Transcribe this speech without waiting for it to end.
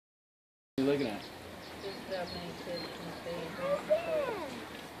What are you looking at? Just how many kids can stay in here.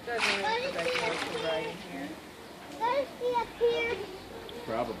 Doesn't look like there's right in here. Let's see up here.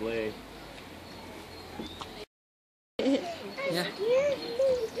 Probably. Yeah.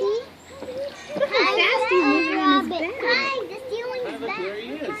 Look how fast he's moving on his bed. Hi, the ceiling's back. There he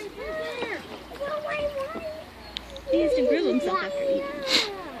is. He has to grill himself after eating.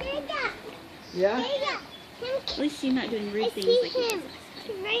 Yeah? At least you're not doing rude things like this.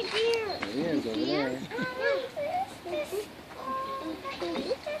 He's right there. There he is over there.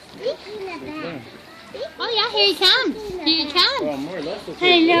 Oh yeah, here he comes. Here he comes. Well, more or less looks like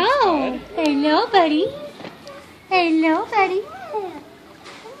Hello. this, bud. Hello, buddy. Hello, buddy.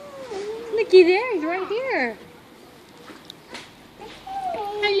 Looky there, he's right here.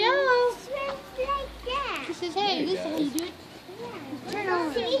 Hello. He says, hey, this is how you do it. Turn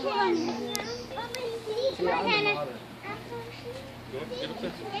over. Come on, Hannah.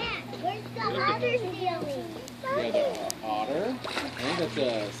 Where's the otter feeling? Yeah, the otter. I think that's a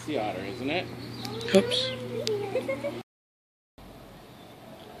sea otter, isn't it? Oops.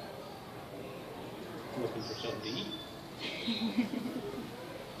 Looking for something to eat.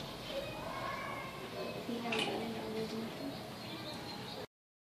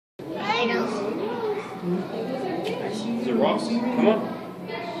 Is it rocks? Come on.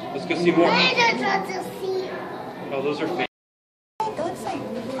 Let's go see more. Oh, those are fake. It looks like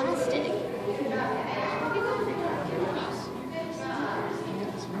plastic.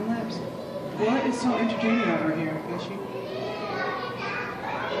 Relax. What is so entertaining over here, Fishy?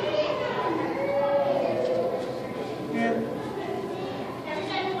 Yeah.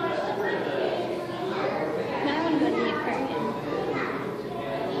 I want to go to the aquarium.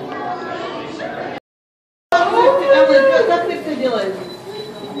 Let's fix the Dylan.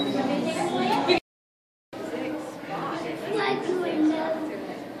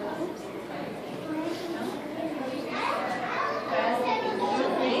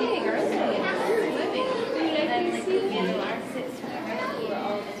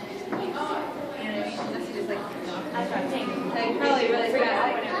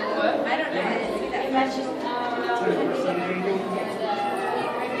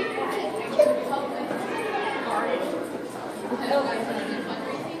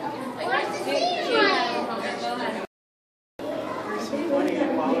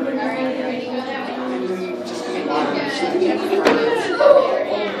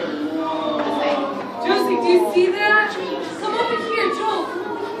 Josie, do you see that? Come over here, Joel.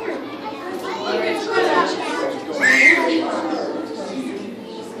 Come over here.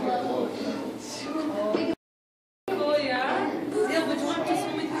 Oh, yeah? Yeah, would you want to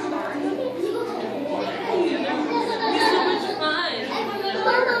swim with your daughter? It's so much fun. Would you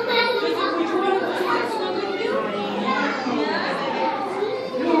want to swim with you?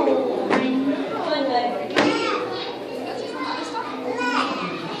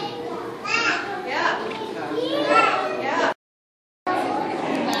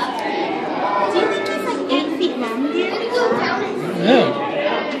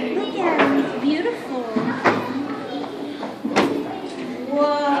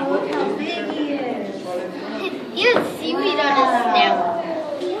 He had seaweed on his snout.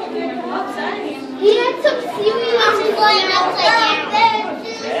 He had some seaweed on his snout.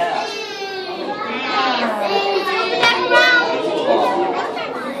 Yeah. He's gonna get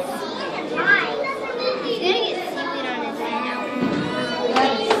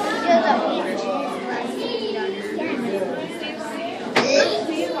seaweed on his snout.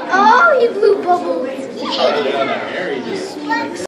 Oh, he blew bubbles.